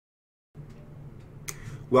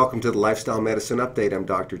Welcome to the Lifestyle Medicine Update. I'm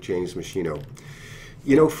Dr. James Meschino.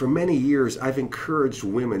 You know, for many years, I've encouraged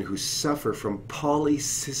women who suffer from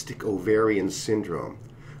Polycystic Ovarian Syndrome,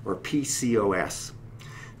 or PCOS,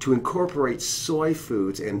 to incorporate soy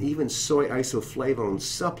foods and even soy isoflavone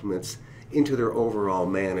supplements into their overall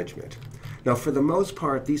management. Now, for the most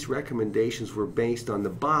part, these recommendations were based on the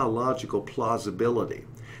biological plausibility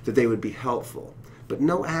that they would be helpful, but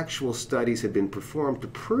no actual studies had been performed to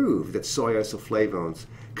prove that soy isoflavones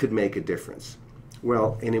could make a difference.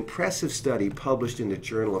 Well, an impressive study published in the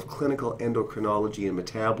Journal of Clinical Endocrinology and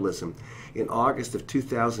Metabolism in August of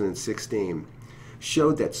 2016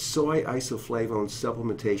 showed that soy isoflavone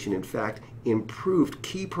supplementation in fact improved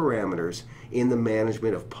key parameters in the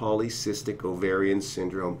management of polycystic ovarian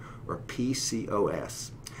syndrome, or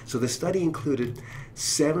PCOS. So the study included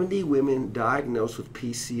 70 women diagnosed with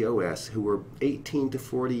PCOS who were 18 to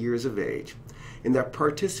 40 years of age, and their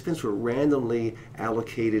participants were randomly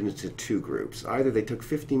allocated into two groups. Either they took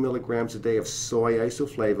 50 milligrams a day of soy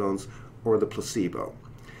isoflavones or the placebo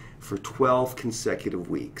for 12 consecutive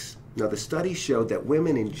weeks. Now, the study showed that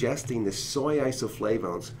women ingesting the soy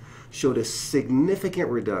isoflavones showed a significant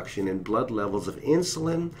reduction in blood levels of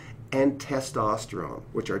insulin and testosterone,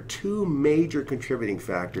 which are two major contributing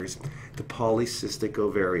factors to polycystic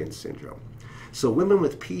ovarian syndrome. So women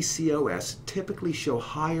with PCOS typically show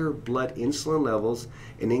higher blood insulin levels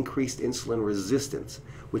and increased insulin resistance,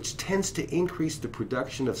 which tends to increase the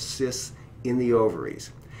production of cysts in the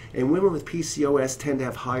ovaries. And women with PCOS tend to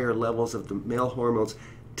have higher levels of the male hormones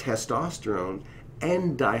testosterone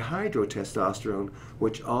and dihydrotestosterone,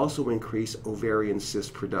 which also increase ovarian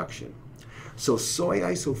cyst production. So soy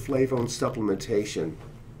isoflavone supplementation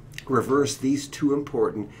reversed these two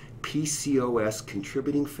important PCOS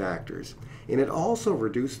contributing factors, and it also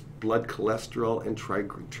reduced blood cholesterol and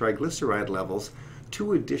triglyceride levels,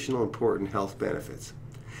 two additional important health benefits.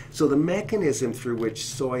 So the mechanism through which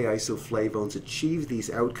soy isoflavones achieve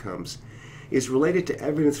these outcomes is related to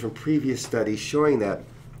evidence from previous studies showing that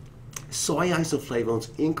soy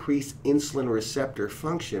isoflavones increase insulin receptor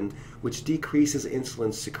function, which decreases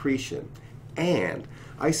insulin secretion, and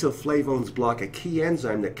isoflavones block a key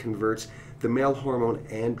enzyme that converts the male hormone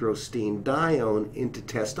androstenedione into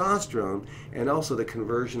testosterone, and also the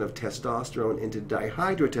conversion of testosterone into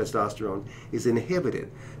dihydrotestosterone is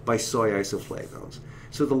inhibited by soy isoflavones.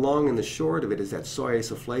 So the long and the short of it is that soy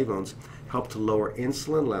isoflavones help to lower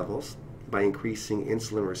insulin levels by increasing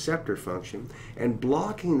insulin receptor function and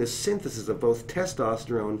blocking the synthesis of both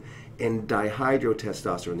testosterone and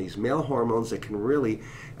dihydrotestosterone, these male hormones that can really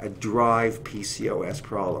drive PCOS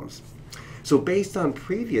problems. So based on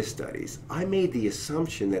previous studies, I made the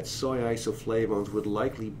assumption that soy isoflavones would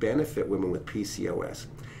likely benefit women with PCOS.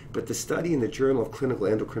 But the study in the Journal of Clinical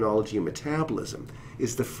Endocrinology and Metabolism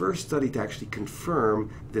is the first study to actually confirm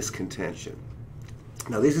this contention.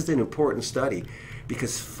 Now, this is an important study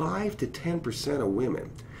because 5 to 10% of women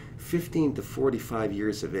 15 to 45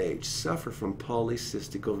 years of age suffer from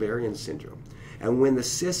polycystic ovarian syndrome. And when the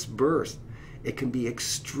cysts burst, it can be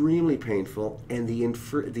extremely painful, and the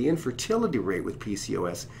infertility rate with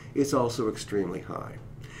PCOS is also extremely high.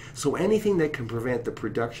 So anything that can prevent the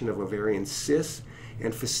production of ovarian cysts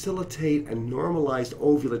and facilitate a normalized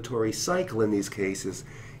ovulatory cycle in these cases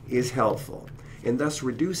is helpful, and thus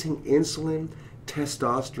reducing insulin,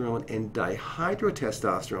 testosterone, and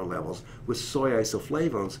dihydrotestosterone levels with soy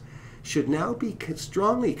isoflavones should now be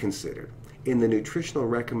strongly considered in the nutritional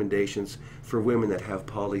recommendations for women that have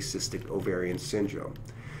polycystic ovarian syndrome.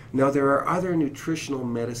 Now, there are other nutritional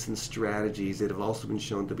medicine strategies that have also been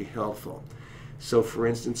shown to be helpful. So, for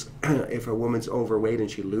instance, if a woman's overweight and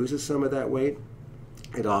she loses some of that weight,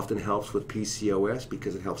 it often helps with PCOS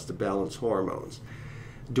because it helps to balance hormones.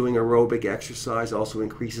 Doing aerobic exercise also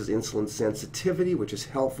increases insulin sensitivity, which is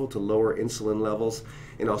helpful to lower insulin levels,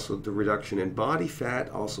 and also the reduction in body fat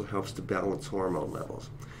also helps to balance hormone levels.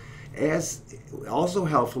 As also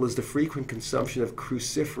helpful is the frequent consumption of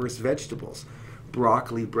cruciferous vegetables: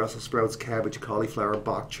 broccoli, Brussels sprouts, cabbage, cauliflower,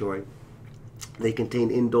 bok choy. They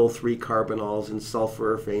contain indole-3 carbanols and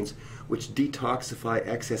sulforaphanes, which detoxify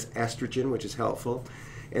excess estrogen, which is helpful,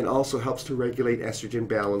 and also helps to regulate estrogen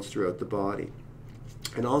balance throughout the body.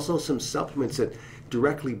 And also some supplements that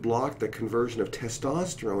directly block the conversion of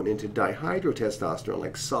testosterone into dihydrotestosterone,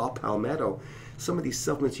 like saw palmetto. Some of these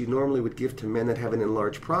supplements you normally would give to men that have an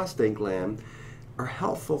enlarged prostate gland are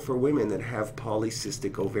helpful for women that have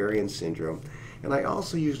polycystic ovarian syndrome. And I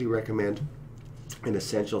also usually recommend an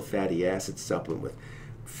essential fatty acid supplement with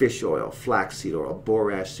fish oil, flaxseed oil,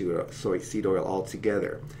 borage seed oil, soy seed oil all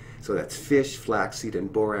together. So that's fish, flaxseed,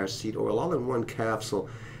 and borage seed oil all in one capsule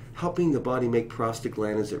helping the body make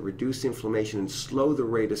prostaglandins that reduce inflammation and slow the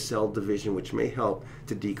rate of cell division, which may help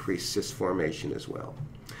to decrease cyst formation as well.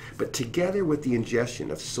 But together with the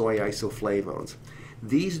ingestion of soy isoflavones,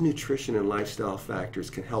 these nutrition and lifestyle factors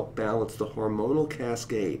can help balance the hormonal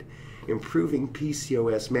cascade, improving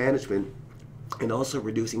PCOS management and also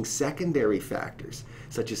reducing secondary factors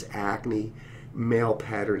such as acne, male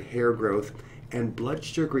pattern hair growth, and blood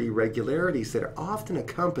sugar irregularities that are often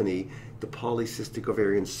accompany the polycystic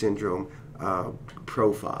ovarian syndrome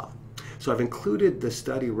profile. So I've included the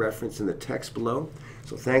study reference in the text below.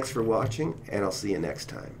 So thanks for watching, and I'll see you next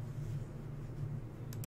time.